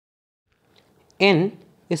n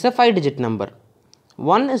is a 5-digit number.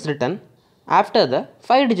 1 is written after the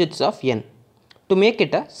 5 digits of n to make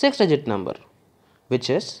it a 6-digit number, which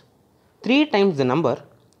is 3 times the number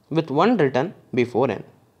with 1 written before n.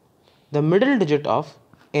 The middle digit of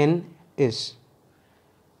n is.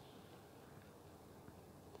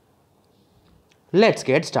 Let's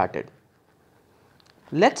get started.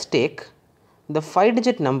 Let's take the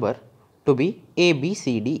 5-digit number to be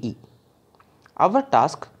ABCDE. Our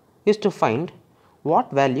task is to find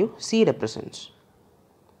what value C represents.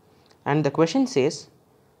 And the question says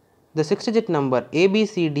the 6-digit number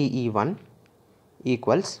ABCDE1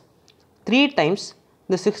 equals 3 times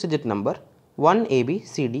the 6-digit number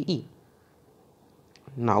 1ABCDE.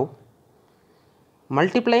 Now,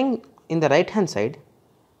 multiplying in the right hand side,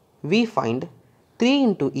 we find 3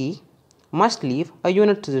 into E must leave a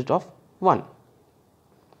unit digit of 1,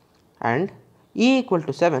 and E equal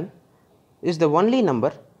to 7 is the only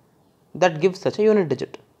number that gives such a unit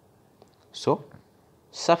digit. So,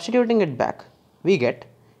 substituting it back, we get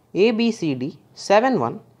ABCD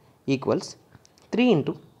 71 equals 3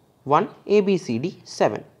 into 1 ABCD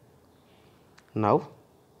 7. Now,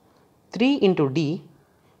 3 into D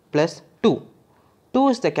plus 2. 2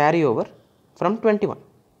 is the carryover from 21.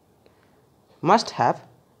 Must have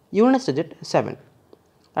unit digit 7.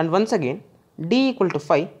 And once again, D equal to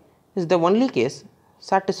 5 is the only case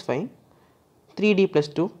satisfying 3D plus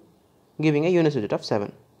 2 giving a unit digit of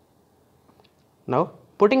 7. Now,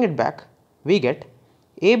 putting it back, we get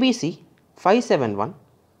ABC 571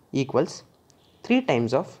 equals 3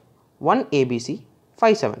 times of 1 ABC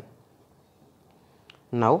 57.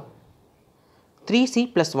 Now,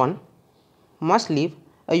 3C plus 1 must leave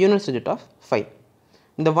a unit digit of 5.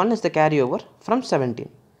 The 1 is the carryover from 17.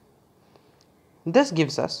 This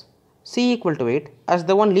gives us C equal to 8 as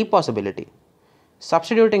the only possibility.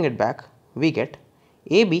 Substituting it back, we get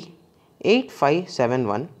AB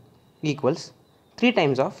 8571 equals 3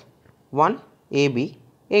 times of 1 AB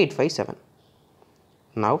 857.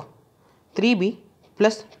 Now, 3B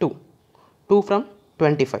plus 2, 2 from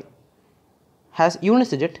 25 has unit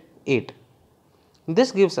digit 8.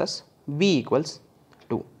 This gives us B equals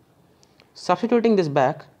 2. Substituting this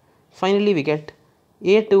back, finally we get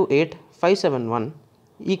A28571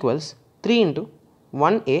 equals 3 into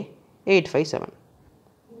 1A857.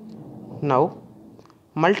 Now,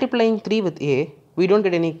 multiplying 3 with A, we don't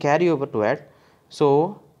get any carryover to add,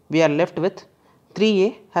 so we are left with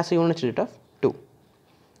 3A has a unit digit of 2.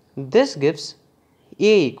 This gives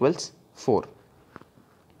A equals 4.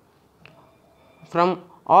 From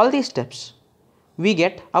all these steps, we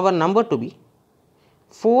get our number to be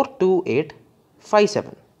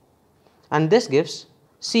 42857, and this gives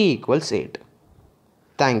C equals 8.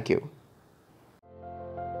 Thank you.